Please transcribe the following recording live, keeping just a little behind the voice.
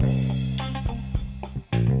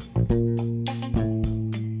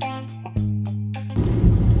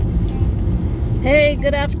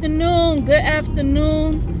good afternoon. Good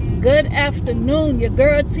afternoon. Good afternoon. Your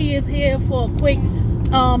girl T is here for a quick,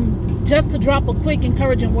 just to drop a quick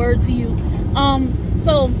encouraging word to you.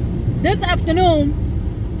 So this afternoon,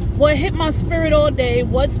 what hit my spirit all day,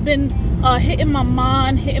 what's been hitting my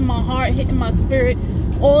mind, hitting my heart, hitting my spirit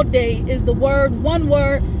all day is the one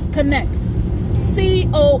word, connect.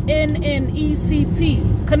 C-O-N-N-E-C-T,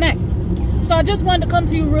 connect. So I just wanted to come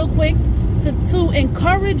to you real quick to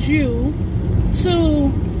encourage you to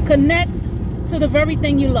connect to the very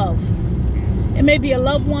thing you love. It may be a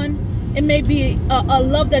loved one. It may be a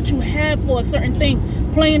love that you have for a certain thing,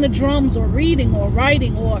 playing the drums or reading or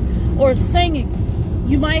writing or singing.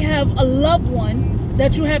 You might have a loved one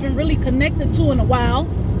that you haven't really connected to in a while.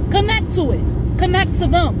 Connect to it. Connect to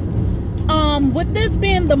them. With this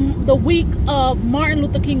being the week of Martin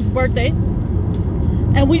Luther King's birthday,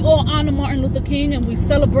 and we all honor Martin Luther King and we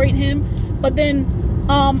celebrate him, but then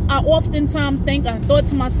I oftentimes I thought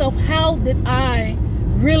to myself, how did I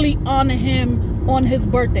really honor him on his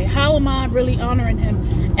birthday? How am I really honoring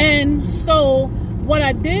him? And so what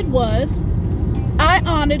I did was I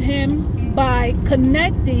honored him by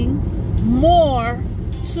connecting more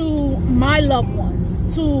to my loved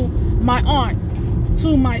ones, to my aunts,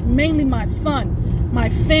 to mainly my son, my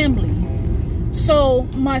family. So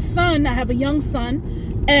my son, I have a young son,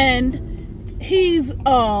 and he's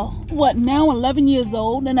now 11 years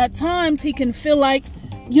old, and at times he can feel like,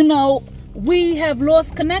 we have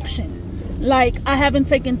lost connection. Like I haven't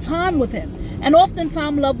taken time with him. And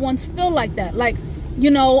oftentimes loved ones feel like that. Like,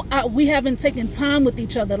 we haven't taken time with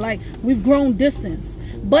each other. Like we've grown distance.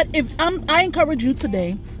 But I encourage you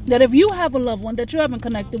today that if you have a loved one that you haven't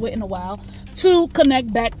connected with in a while, to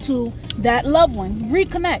connect back to that loved one.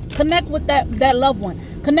 Reconnect. Connect with that loved one.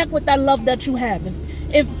 Connect with that love that you have.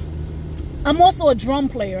 If I'm also a drum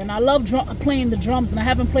player, and I love playing the drums, and I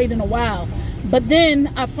haven't played in a while. But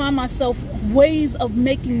then I find myself ways of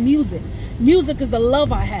making music. Music is a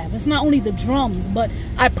love I have. It's not only the drums, but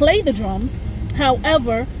I play the drums.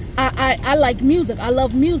 However, I like music. I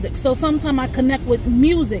love music. So sometimes I connect with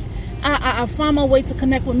music. I find my way to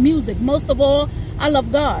connect with music. Most of all, I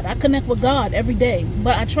love God. I connect with God every day.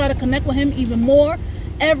 But I try to connect with him even more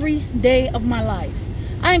every day of my life.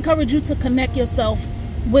 I encourage you to connect yourself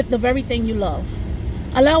with the very thing you love.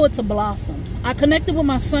 Allow it to blossom. I connected with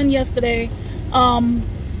my son yesterday.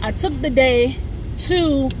 I took the day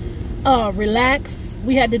to relax.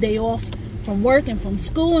 We had the day off from work and from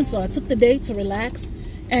school, and so I took the day to relax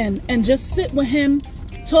and just sit with him,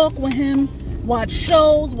 talk with him, watch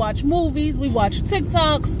shows, watch movies. We watch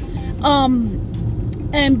TikToks.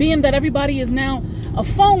 And being that everybody is now a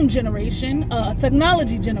phone generation, a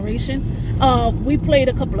technology generation, we played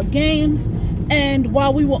a couple of games. And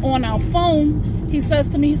while we were on our phone, he says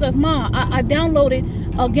to me, Ma, I downloaded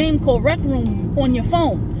a game called Rec Room on your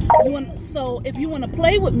phone. So if you want to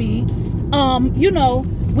play with me,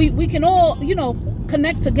 we can all,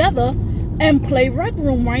 connect together and play Rec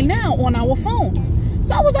Room right now on our phones.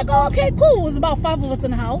 So I was like, oh, okay, cool. It was about 5 of us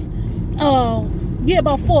in the house. About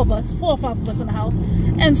 4 or 5 of us in the house.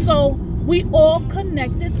 And so we all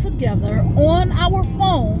connected together on our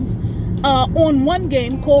phones on one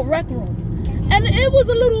game called Rec Room. And it was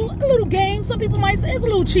a little game. Some people might say it's a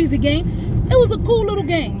little cheesy game. It was a cool little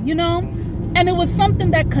game, and it was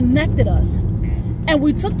something that connected us. And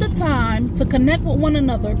we took the time to connect with one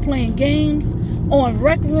another, playing games on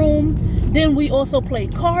Rec Room. Then we also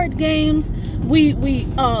played card games. We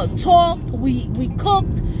talked. We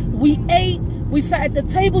cooked. We ate. We sat at the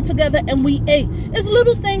table together and we ate. It's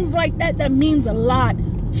little things like that means a lot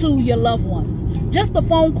to your loved ones. Just a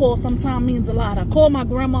phone call sometimes means a lot. I call my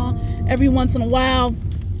grandma every once in a while,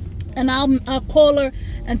 and I'll call her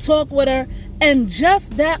and talk with her, and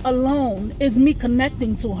just that alone is me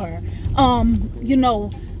connecting to her.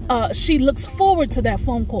 She looks forward to that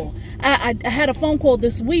phone call. I had a phone call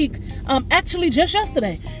this week, actually just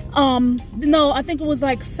yesterday. I think it was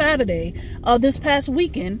like Saturday, this past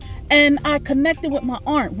weekend, and I connected with my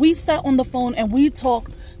aunt. We sat on the phone and we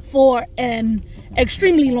talked for an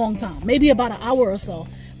extremely long time, maybe about an hour or so.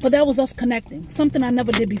 But that was us connecting, something I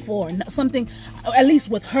never did before, something, at least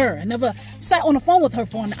with her. I never sat on the phone with her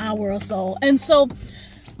for an hour or so. And so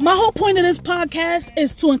my whole point of this podcast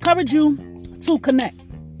is to encourage you to connect.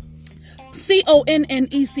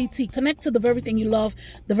 C-O-N-N-E-C-T. Connect to the very thing you love,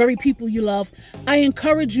 the very people you love. I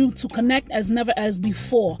encourage you to connect as never as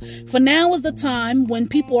before. For now is the time when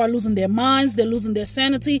people are losing their minds, they're losing their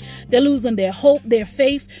sanity, they're losing their hope, their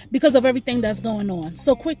faith because of everything that's going on.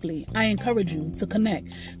 So quickly, I encourage you to connect.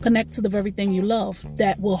 Connect to the very thing you love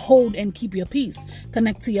that will hold and keep your peace.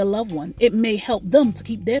 Connect to your loved one. It may help them to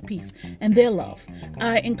keep their peace and their love.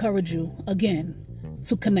 I encourage you again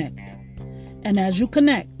to connect. And as you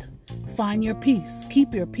connect, find your peace.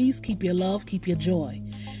 Keep your peace, keep your love, keep your joy.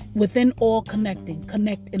 Within all connecting,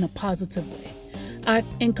 connect in a positive way. I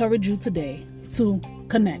encourage you today to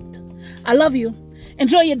connect. I love you.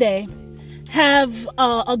 Enjoy your day. Have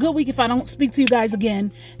a good week if I don't speak to you guys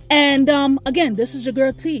again. And again, this is your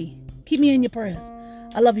girl T. Keep me in your prayers.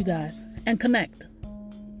 I love you guys. And connect.